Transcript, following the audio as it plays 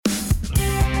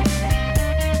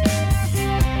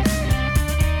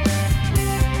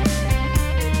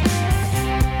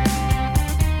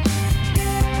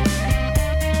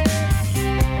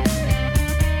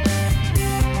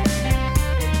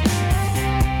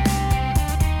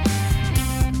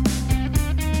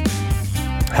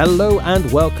Hello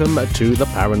and welcome to the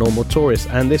Parnormal Tourists,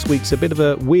 and this week's a bit of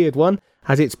a weird one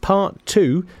as it's part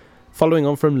 2 following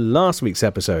on from last week's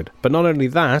episode. But not only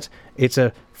that, it's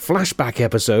a flashback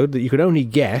episode that you can only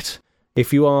get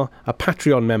if you are a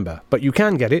Patreon member, but you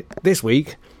can get it this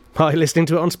week by listening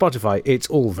to it on Spotify. It's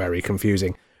all very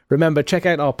confusing. Remember, check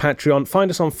out our Patreon,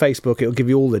 find us on Facebook, it'll give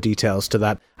you all the details to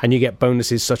that, and you get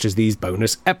bonuses such as these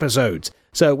bonus episodes.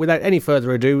 So without any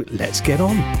further ado, let's get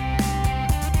on.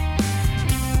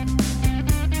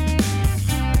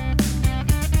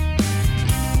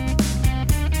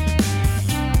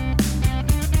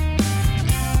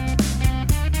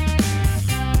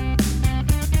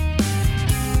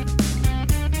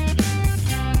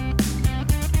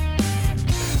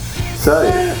 So,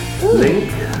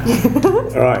 link.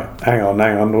 Right, hang on.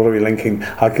 What are we linking?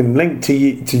 I can link to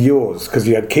yours because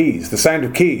you had keys. The sound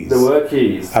of keys. There were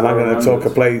keys. And I'm going to talk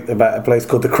about a place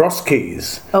called the Cross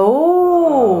Keys.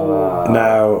 Oh.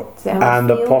 Now,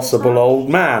 and a possible old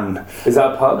man. Is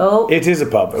that a pub? Oh. It is a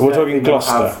pub. We're talking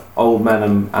Gloucester. Have old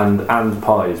men and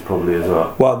pies probably as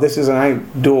well. Well, this is an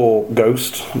outdoor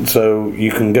ghost, so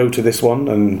you can go to this one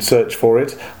and search for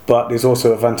it. But it's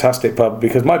also a fantastic pub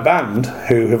because my band,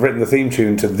 who have written the theme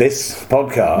tune to this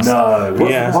podcast. No,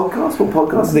 what's yeah, the podcast? What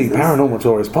podcast? The Paranormal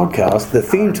Tourist podcast. The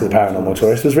theme to the Paranormal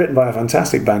Tourist was written by a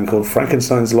fantastic band called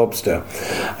Frankenstein's Lobster,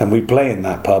 and we play in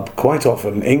that pub quite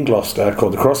often in Gloucester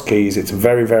called the Cross Keys. It's a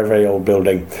very, very, very old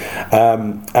building,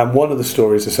 and one of the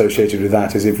stories associated with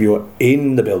that is if you're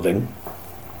in the building.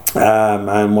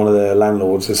 And one of the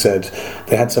landlords has said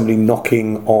they had somebody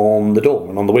knocking on the door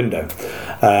and on the window,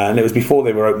 and it was before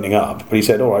they were opening up. But he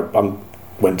said, "All right,"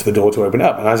 went to the door to open it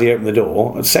up, and as he opened the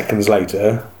door, seconds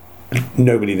later,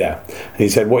 nobody there. And he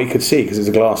said what he could see, because it's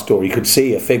a glass door, he could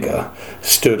see a figure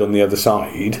stood on the other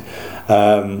side.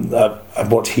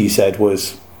 What he said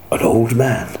was an old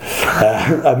man,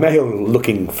 a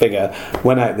male-looking figure,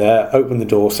 went out there, opened the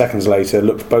door. Seconds later,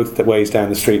 looked both ways down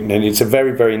the street, and it's a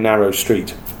very, very narrow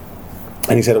street.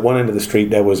 And he said at one end of the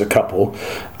street there was a couple,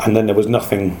 and then there was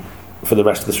nothing for the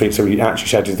rest of the street. So he actually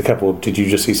shouted to the couple, "Did you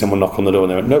just see someone knock on the door?"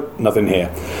 And they went, "Nope, nothing here."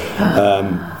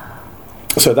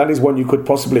 So that is one you could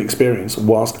possibly experience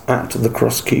whilst at the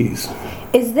Cross Keys.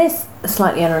 Is this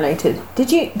slightly unrelated?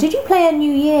 Did you play a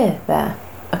New Year there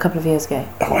a couple of years ago?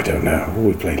 Oh, I don't know.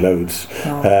 We played loads.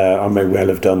 Oh. I may well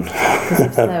have done.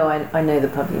 No, I know the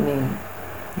pub you mean.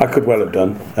 I could well have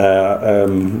done.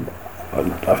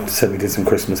 I certainly did some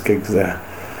Christmas gigs there.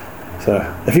 So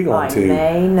if you go on to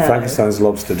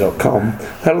frankensteinslobster.com,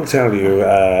 that'll tell you.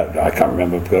 I can't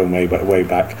remember going way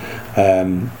back.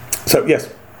 So yes,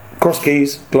 Cross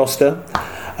Keys, Gloucester.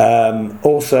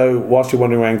 Also, whilst you're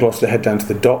wandering around Gloucester, head down to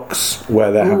the docks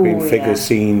where there have been figures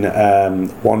seen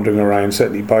wandering around.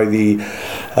 Certainly by the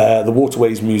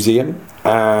Waterways Museum,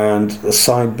 and the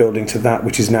side building to that,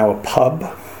 which is now a pub.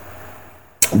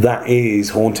 That is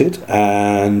haunted,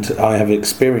 and I have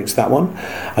experienced that one,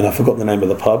 and I forgot the name of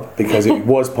the pub because it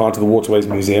was part of the Waterways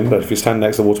Museum. But if you stand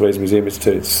next to the Waterways Museum, it's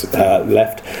to its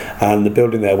left, and the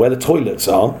building there where the toilets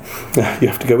are, you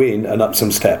have to go in and up some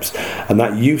steps, and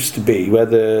that used to be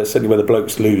certainly where the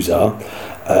blokes' loos are.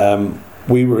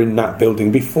 We were in that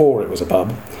building before it was a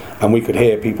pub, and we could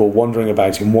hear people wandering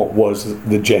about in what was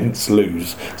the gents'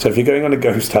 loos. So if you're going on a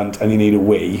ghost hunt and you need a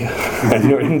wee, and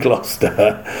you're in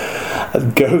Gloucester,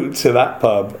 go to that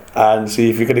pub and see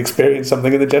if you can experience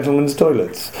something in the gentlemen's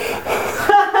toilets.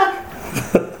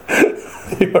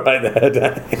 You're right there,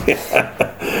 Danny.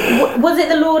 Was it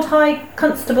the Lord High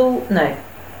Constable? No.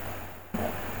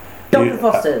 Dr.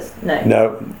 Foster's? No.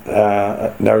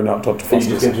 No, not Dr. Foster's.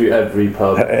 You just go to every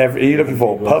pub. Are you looking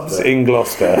for pubs in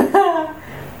Gloucester?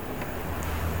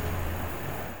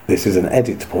 This is an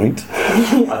edit point.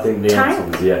 I think the answer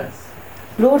is yes.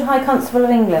 Lord High Constable of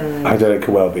England. I don't know, it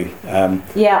could well be.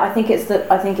 Yeah, I think it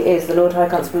is the Lord High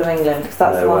Constable of England, because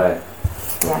that's the one. Way.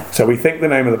 Yeah. So we think the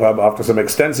name of the pub, after some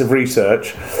extensive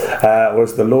research,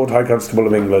 was the Lord High Constable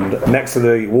of England, next to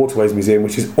the Waterways Museum,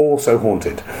 which is also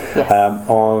haunted. Yes.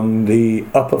 On the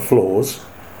upper floors,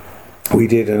 we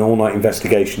did an all-night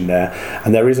investigation there,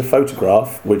 and there is a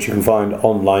photograph which you can find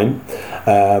online,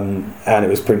 and it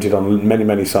was printed on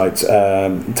many sites,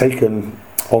 taken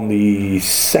on the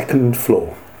first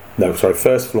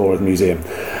floor of the museum,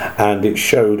 and it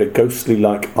showed a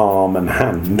ghostly-like arm and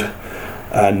hand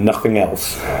and nothing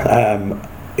else.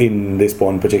 In this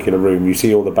one particular room, you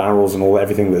see all the barrels and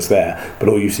everything that's there, but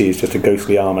all you see is just a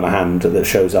ghostly arm and a hand that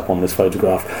shows up on this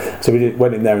photograph. So we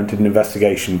went in there and did an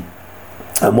investigation,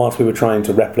 and whilst we were trying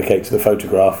to replicate the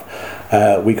photograph,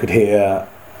 we could hear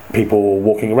people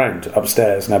walking around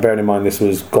upstairs. Now bearing in mind this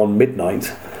was gone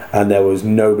midnight, and there was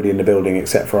nobody in the building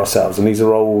except for ourselves. And these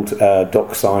are old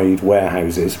dockside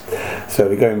warehouses, so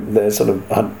they're sort of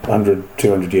 100,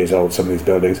 200 years old, some of these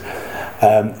buildings.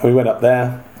 We went up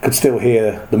there, could still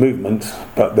hear the movement,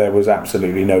 but there was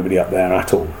absolutely nobody up there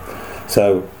at all.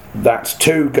 So that's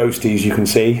 2 ghosties you can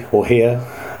see or hear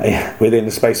within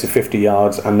the space of 50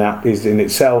 yards, and that is in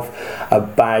itself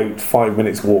about 5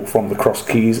 minutes walk from the Cross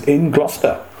Keys in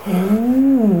Gloucester.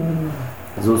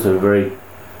 There's also a very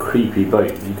creepy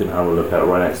boat you can have a look at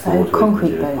right next to the waterways concrete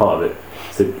museum. boat. Part of it.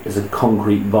 It's a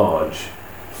concrete barge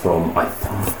from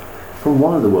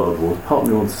one of the World Wars. Part of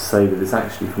me wants to say that it's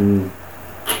actually from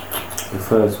the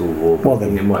First World War. Well,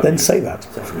 then say that.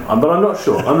 But I'm not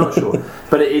sure.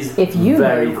 But it is If you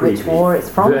very know creepy. which war it's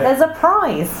from, there's a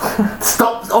prize.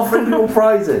 Stop offering people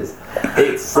prizes.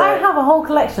 It's I have a whole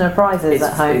collection of prizes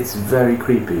at home. It's very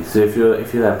creepy. So if you're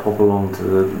there, pop along to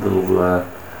the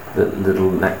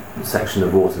little section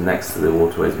of water next to the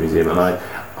Waterways Museum. And I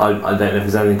don't know if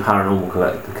there's anything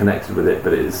paranormal connected with it,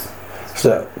 but it is.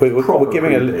 So we're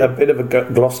giving a bit of a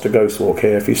Gloucester ghost walk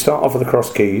here. If you start off at the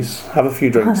Cross Keys, have a few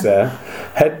drinks there,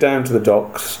 head down to the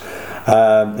docks,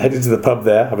 head into the pub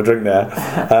there, have a drink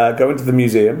there, go into the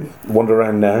museum, wander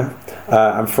around there,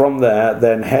 and from there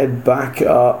then head back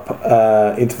up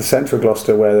into the centre of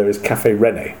Gloucester where there is Café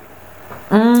René.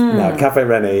 Now, Café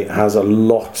René has a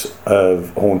lot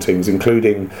of hauntings,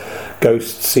 including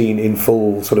ghosts seen in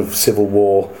full sort of Civil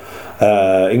War,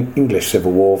 English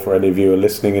Civil War for any of you who are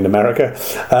listening in America,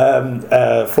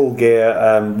 full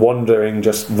gear, wandering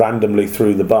just randomly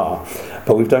through the bar.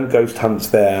 But we've done ghost hunts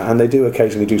there, and they do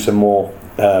occasionally do some more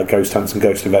ghost hunts and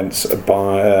ghost events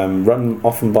run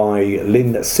often by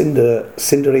Lynn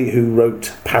Cindery, who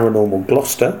wrote Paranormal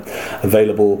Gloucester,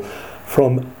 available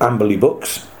from Amberley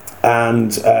Books,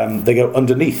 and they go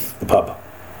underneath the pub.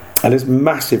 And there's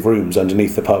massive rooms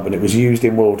underneath the pub, and it was used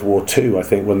in World War II, I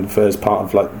think, when first part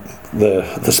of like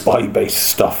the spy base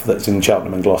stuff that's in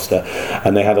Cheltenham and Gloucester,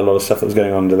 and they had a lot of stuff that was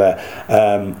going on under there.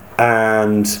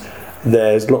 And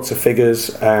there's lots of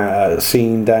figures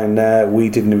seen down there. We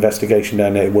did an investigation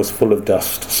down there. It was full of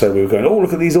dust, so we were going, oh,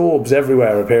 look at these orbs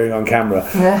everywhere appearing on camera.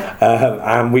 Yeah.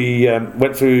 And we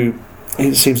went through.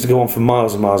 It seems to go on for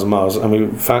miles and miles and miles, and we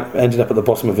ended up at the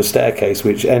bottom of a staircase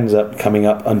which ends up coming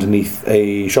up underneath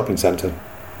a shopping centre.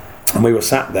 And we were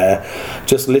sat there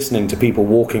just listening to people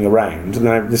walking around.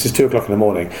 Now, this is 2 o'clock in the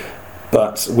morning,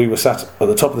 but we were sat at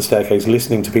the top of the staircase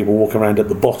listening to people walking around at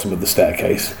the bottom of the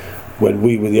staircase when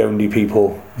we were the only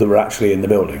people that were actually in the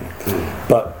building.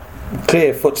 But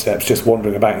clear footsteps just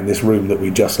wandering about in this room that we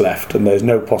just left, and there's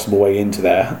no possible way into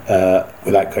there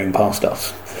without going past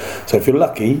us. So if you're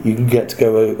lucky, you can get to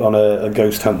go on a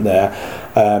ghost hunt there.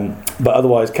 But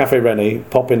otherwise, Café René,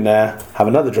 pop in there, have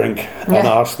another drink, and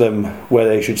ask them where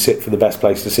they should sit for the best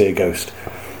place to see a ghost.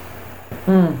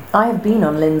 I have been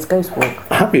on Lynn's Ghost Walk.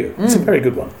 Have you? It's a very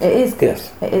good one. It is good.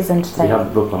 Yes. It is We entertaining. have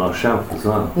a book on our shelf as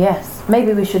well. Yes.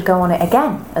 Maybe we should go on it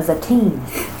again as a team.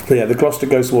 But yeah, the Gloucester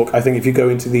Ghost Walk, I think if you go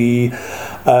into the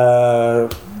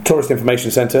Tourist Information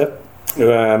Centre,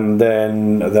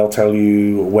 then they'll tell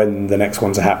you when the next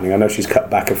ones are happening. I know she's cut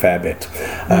back a fair bit.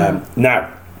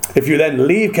 Now, if you then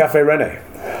leave Café René,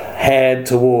 head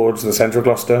towards the centre of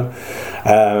Gloucester,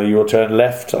 you will turn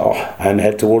left and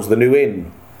head towards the New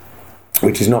Inn,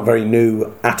 which is not very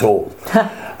new at all,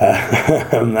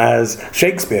 as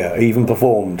Shakespeare even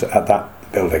performed at that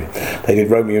building. They did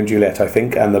Romeo and Juliet, I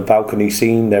think, and the balcony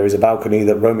scene, there is a balcony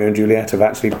that Romeo and Juliet have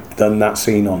actually done that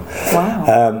scene on.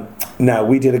 Wow. Now,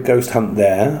 we did a ghost hunt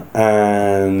there,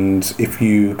 and if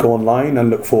you go online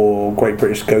and look for Great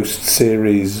British Ghost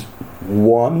Series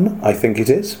 1, I think it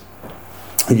is,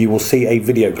 you will see a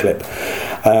video clip,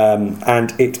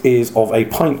 and it is of a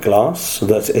pint glass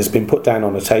that has been put down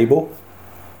on a table.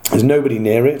 There's nobody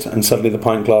near it, and suddenly the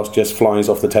pint glass just flies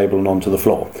off the table and onto the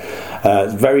floor.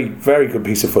 Very, very good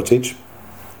piece of footage.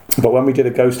 But when we did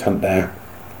a ghost hunt there,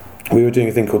 we were doing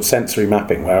a thing called sensory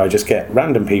mapping, where I just get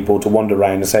random people to wander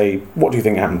around and say, what do you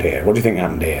think happened here? What do you think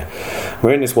happened here?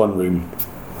 We're in this one room,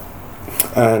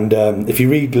 and if you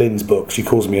read Lynn's book, she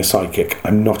calls me a psychic.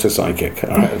 I'm not a psychic.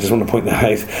 All right? I just want to point that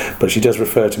out. But she does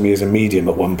refer to me as a medium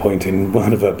at one point in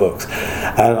one of her books.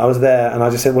 And I was there, and I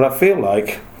just said, well, I feel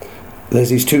like there's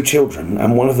these 2 children,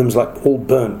 and one of them's like all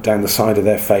burnt down the side of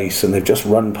their face, and they've just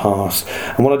run past.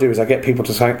 And what I do is I get people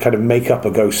to kind of make up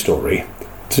a ghost story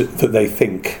that they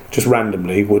think, just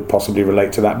randomly, would possibly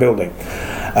relate to that building.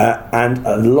 And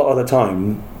a lot of the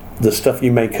time, the stuff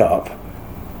you make up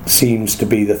seems to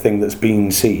be the thing that's been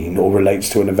seen or relates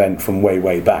to an event from way,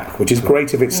 way back, which is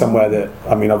great if it's somewhere that,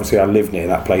 I mean, obviously I live near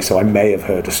that place, so I may have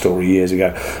heard a story years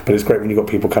ago, but it's great when you've got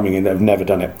people coming in that have never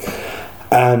done it.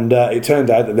 And it turned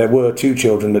out that there were 2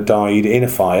 children that died in a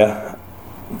fire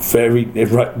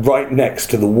right next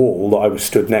to the wall that I was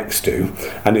stood next to,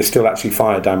 and it's still actually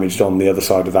fire damaged on the other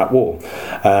side of that wall.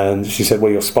 And she said,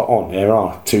 well, you're spot on, there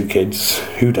are 2 kids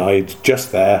who died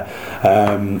just there,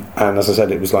 and as I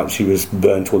said, it was like she was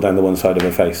burnt all down the one side of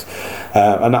her face,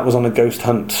 and that was on a ghost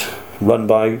hunt run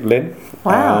by Lynn.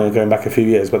 Wow. Going back a few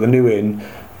years. But the New Inn,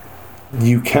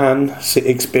 you can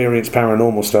experience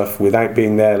paranormal stuff without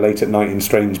being there late at night in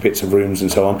strange bits of rooms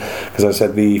and so on. Because I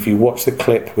said, if you watch the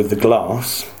clip with the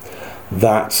glass,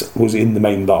 that was in the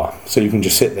main bar. So you can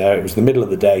just sit there. It was the middle of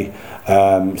the day,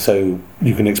 so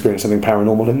you can experience something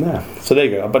paranormal in there. So there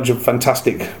you go, a bunch of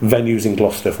fantastic venues in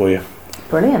Gloucester for you.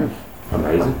 Brilliant.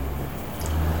 Amazing.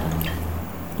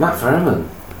 Matt Ferriman,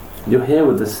 you're here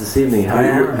with us this evening.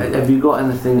 Have you got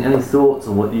any thoughts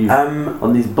on what you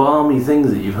on these balmy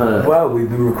things that you've heard? Well, we've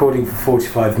been recording for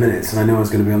 45 minutes, and I knew I was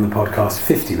going to be on the podcast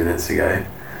 50 minutes ago,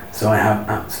 so I have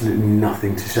absolutely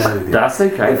nothing to share with you. That's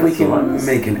okay. If we can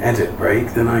make an edit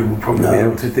break, then I will probably be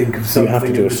able to think of something. You have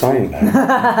to do a song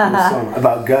now. A song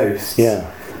about ghosts.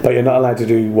 Yeah, but you're not allowed to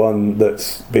do one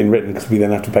that's been written because we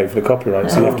then have to pay for the copyright,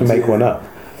 so you have to make one up.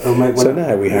 So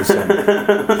now we have some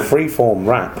free-form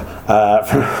rap.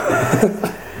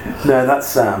 No, that's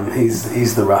Sam.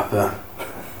 He's the rapper.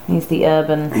 He's the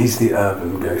urban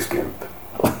ghost gimp.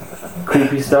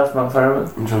 Creepy stuff, Matt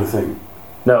Ferriman? I'm trying to think.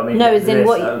 No, I mean... No, as in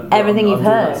everything you've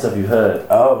heard. Stuff you've heard.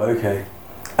 Oh, okay.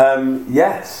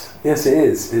 Yes, it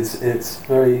is. It's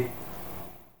very...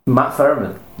 Matt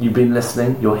Ferriman, you've been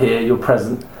listening, you're here, you're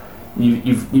present.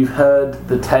 You've heard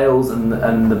the tales and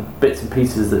the bits and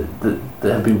pieces that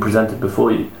have been presented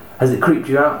before you. Has it creeped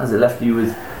you out? Has it left you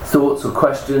with thoughts or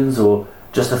questions, or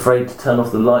just afraid to turn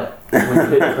off the light when you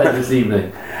hit the bed this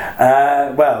evening?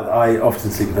 Well, I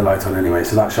often sleep with the light on anyway,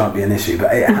 so that shan't be an issue.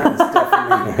 But it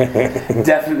has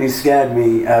definitely scared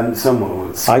me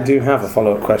somewhat. I do have a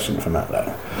follow-up question from that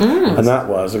though, and that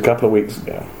was a couple of weeks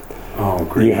ago. Oh,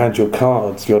 great. You had your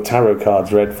tarot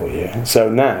cards read for you. So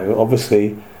now,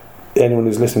 obviously, anyone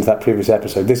who's listened to that previous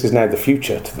episode, this is now the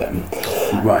future to them.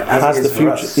 Right. Has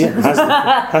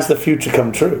the future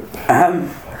come true?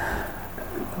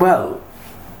 Well,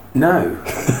 no.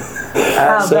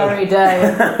 How very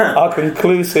day. Our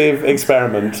conclusive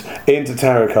experiment into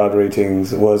tarot card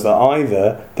readings was that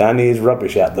either Danny is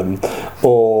rubbish at them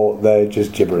or they're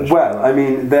just gibberish. Well, I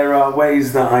mean, there are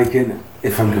ways that I can...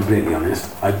 If I'm completely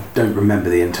honest, I don't remember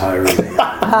the entire reading.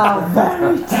 How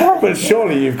very day. But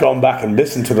surely you've gone back and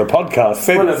listened to the podcast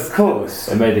since. Well, of course.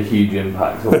 It made a huge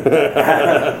impact.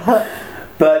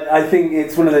 But I think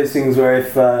it's one of those things where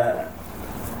if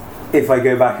I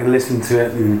go back and listen to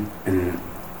it and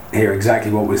hear exactly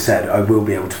what was said, I will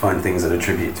be able to find things that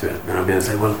attribute to it. And I'll be able to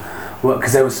say, well,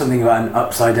 because there was something about an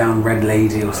upside-down red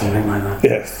lady or something like that.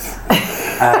 Yes.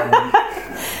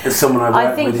 Someone I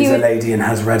work with is a lady and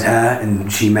has red hair,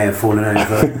 and she may have fallen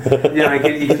over.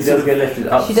 You can still get lifted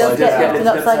up. She does get lifted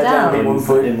upside down. At one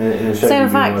point. So in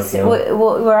fact,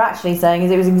 what we're actually saying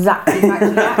is it was exactly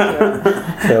factually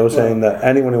accurate. So we're saying that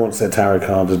anyone who wants their tarot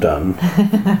cards done,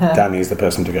 Danny is the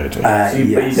person to go to. But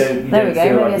you don't There we go,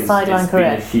 feel really like a sideline it's been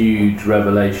career. a huge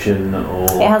revelation, or...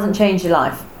 It hasn't changed your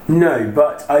life. No,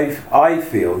 but I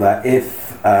feel that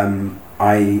if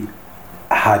I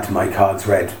had my cards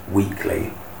read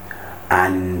weekly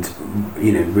and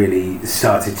really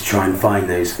started to try and find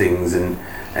those things and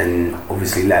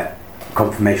obviously let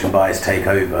confirmation bias take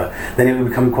over, then it would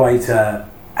become quite a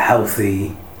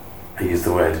healthy, I use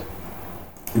the word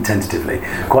tentatively,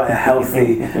 quite a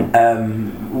healthy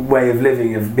way of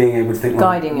living, of being able to think,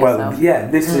 guiding yourself. Yeah,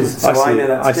 this is... So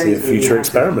I see a future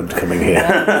experiment coming here.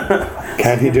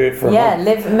 Can he do it for a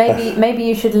month? Maybe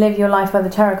you should live your life by the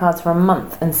tarot cards for a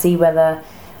month and see whether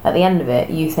at the end of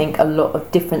it you think a lot of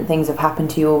different things have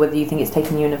happened to you, or whether you think it's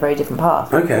taken you in a very different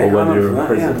path. Okay. Or whether you're in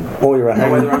prison. Yeah. Or you're a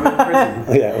hanged whether I'm in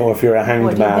prison. Yeah, or if you're a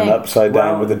hanged man upside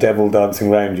down with the devil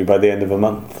dancing around you by the end of a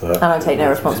month. And I take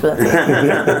no responsibility.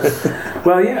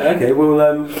 Well, yeah, okay.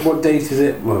 Well, what date is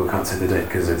it? Well, we can't say the date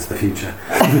because it's the future.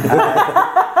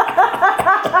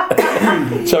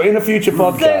 So in a future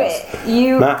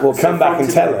podcast, Matt will come back and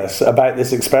tell us about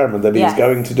this experiment that he's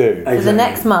going to do. Exactly. For the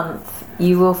next month,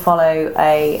 you will follow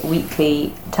a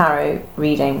weekly tarot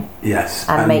reading. Yes.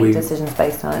 And make decisions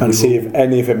based on it. And see if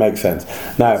any of it makes sense.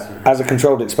 Now, as a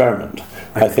controlled experiment,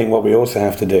 I think what we also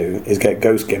have to do is get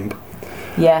Ghost Gimp.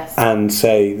 Yes. And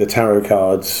say the tarot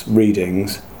cards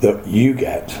readings that you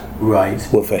get were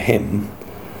for him,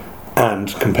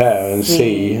 and compare and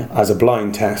see as a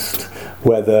blind test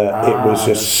whether it was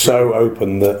just so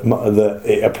open that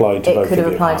it applied to both of you. It could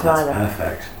have applied to either.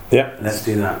 Perfect. Yeah. Let's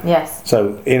do that. Yes.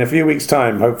 So in a few weeks'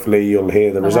 time, hopefully you'll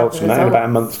hear the results from that. In about a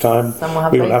month's time,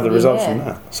 we will have the results from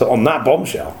that. So on that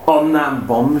bombshell. On that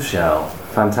bombshell.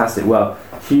 Fantastic. Well,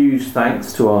 huge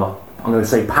thanks to our, I'm going to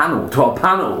say panel,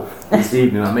 this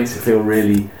evening. That makes it feel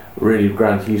really, really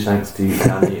grand. Huge thanks to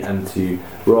Danny and to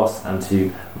Ross and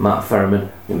to Matt Ferriman.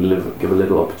 I'm going to give a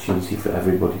little opportunity for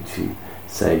everybody to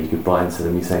say goodbye instead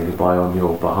of me saying goodbye on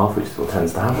your behalf, which is what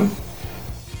tends to happen.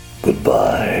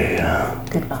 Goodbye.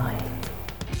 Goodbye.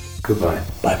 Goodbye.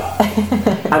 Bye-bye.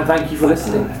 And thank you for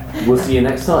listening. We'll see you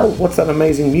next time. Oh, what's that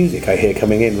amazing music I hear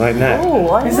coming in right now? Oh,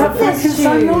 I Is love that this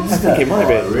tune. I think it might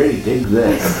be. I really dig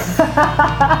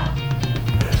this.